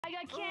I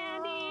got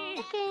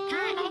candy.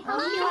 Oh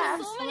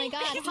my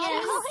god.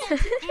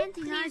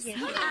 Anti-nausea.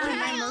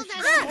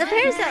 The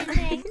parasite.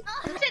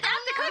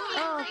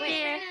 Oh,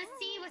 wait.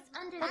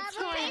 What's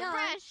going on?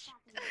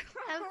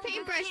 I have a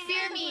paintbrush.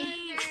 Fear me.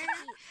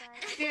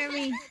 Fear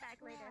me.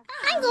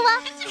 Hi,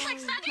 Gua.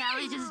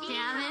 Callie just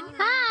jamming.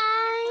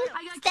 Hi. I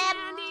got Step.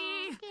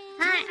 candy.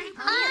 Hi.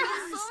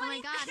 Oh my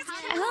god.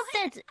 I hope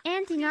that's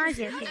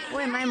anti-nausea.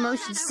 Boy, my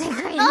emotions sick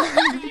right now.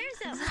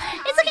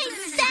 It's okay.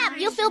 Step.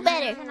 You'll feel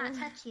better. I'm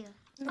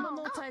a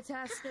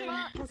multitasker.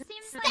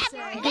 Step.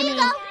 There you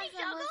go. There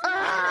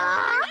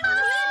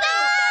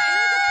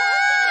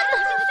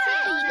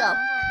you go.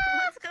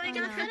 What's going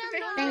on?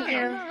 Thank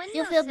you.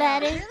 You'll feel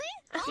better.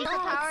 She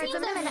powers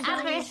of an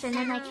apparition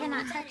and I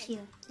cannot touch you.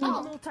 I'm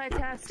a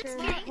multitasker.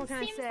 What can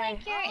I say?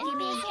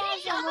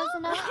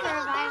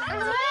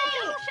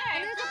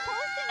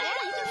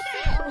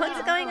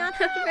 What's going on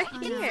over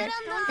here?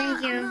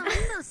 Thank you.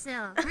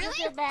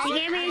 She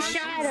gave me a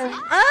shot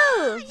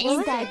of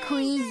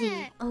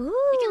anti-queasy.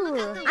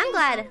 Ooh, I'm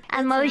glad.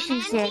 I'm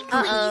motion sick.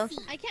 Uh-oh.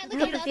 I can't I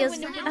look hope at it feels.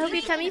 I hope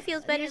your tummy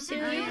feels better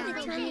soon.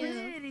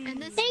 And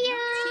this Thank you.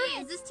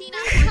 is this Tina?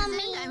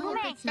 Mommy. I hope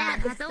it's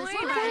not. Don't Don't worry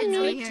worry about about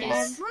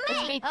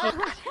it. it.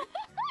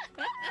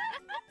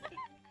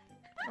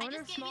 I wonder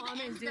if small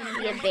Ami's doing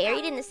You get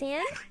buried in the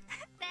sand?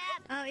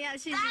 Oh yeah,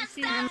 she's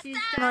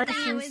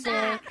Motion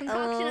sick.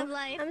 concoction of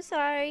life. I'm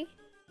sorry.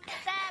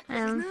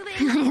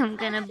 I'm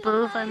gonna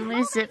boof and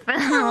lose it for a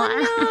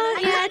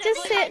while. Yeah,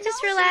 just sit,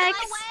 just relax.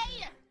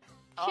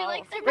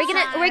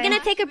 We're gonna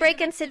take a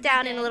break and sit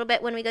down in a little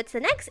bit when we go to the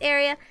next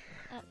area.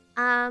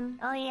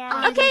 Oh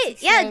yeah. Okay,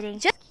 yeah,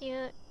 just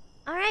Cute.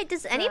 all right.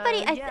 Does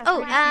anybody?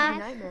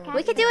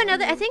 We could do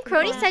another. I think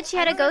Crony said she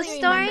had a ghost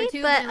story,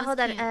 but hold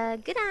on.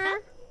 Good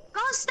on.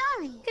 Ghost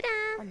story. Good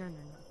on.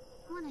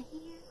 Wanna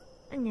hear?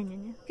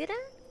 Good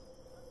on.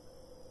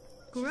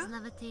 She's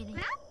levitating.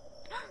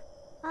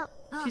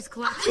 She's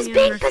collapsing. She's in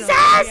being herself in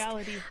possessed!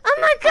 reality. Oh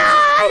my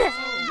god!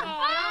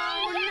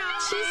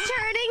 She's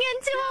turning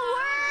into a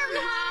worm.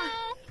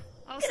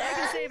 I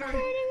can save her.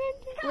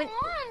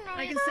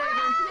 I can save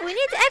her. We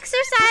need to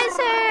exorcise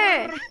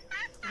her.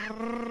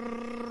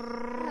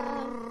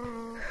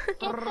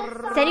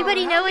 Does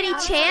anybody know any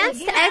chants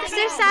to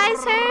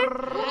exorcise her?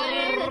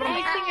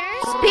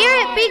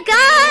 Spirit, be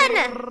gone!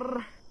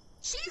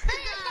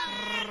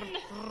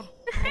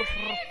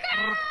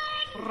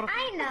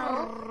 I know.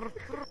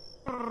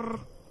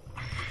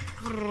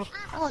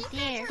 Oh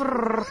dear.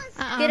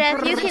 Good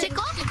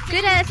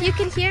if you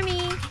can hear me.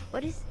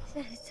 What is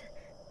this?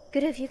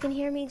 Good if you can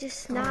hear me,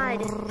 just nod.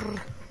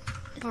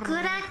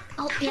 Good at.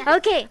 Oh yeah.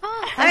 Okay.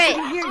 Alright.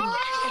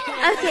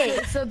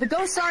 Okay. So the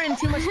ghosts are in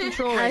too much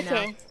control right now.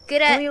 Okay.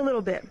 Good Only a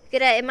little bit.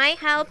 it might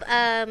help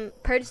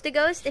purge the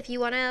ghost. If you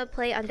want to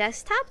play on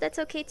desktop, that's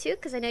okay too,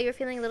 because I know you're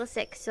feeling a little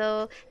sick.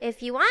 So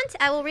if you want,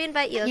 I will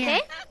reinvite you,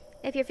 okay?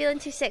 Yeah. If you're feeling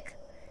too sick.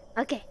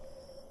 Okay.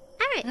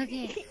 Alright.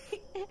 Okay.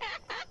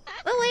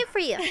 We'll wait for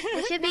you.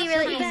 It should be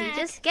really easy.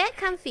 Just get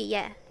comfy,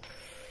 yeah.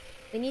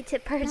 We need to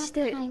purge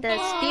the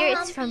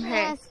spirits from her.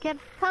 Yes, get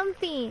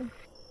comfy.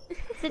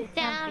 Sit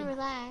down,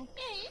 relax.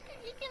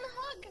 You can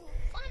hug her.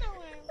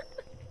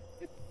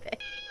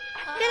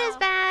 Good is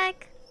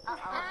back.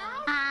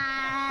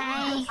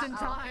 Hi. Just in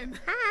time.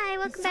 Hi,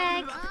 welcome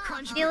back.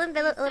 Feeling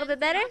a little bit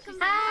better?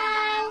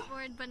 Hi.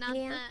 But not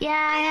Yeah. Yeah,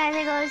 I had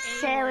to go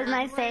sit with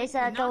my face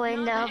out the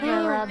window for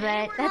a little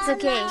bit. That's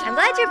okay. I'm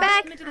glad you're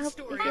back. I hope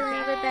you're feeling a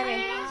little bit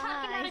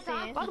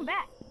better. Welcome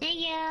back. Thank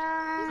you.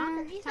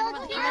 We're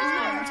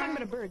talking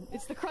about a bird.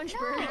 It's the crunch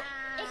bird.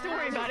 Don't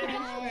worry about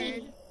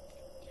it.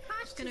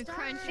 Just gonna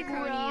crunch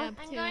Crony up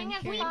too. I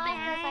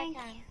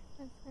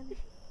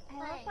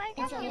look like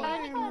a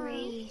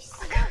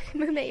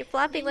Mermaid, you're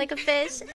flopping like a fish.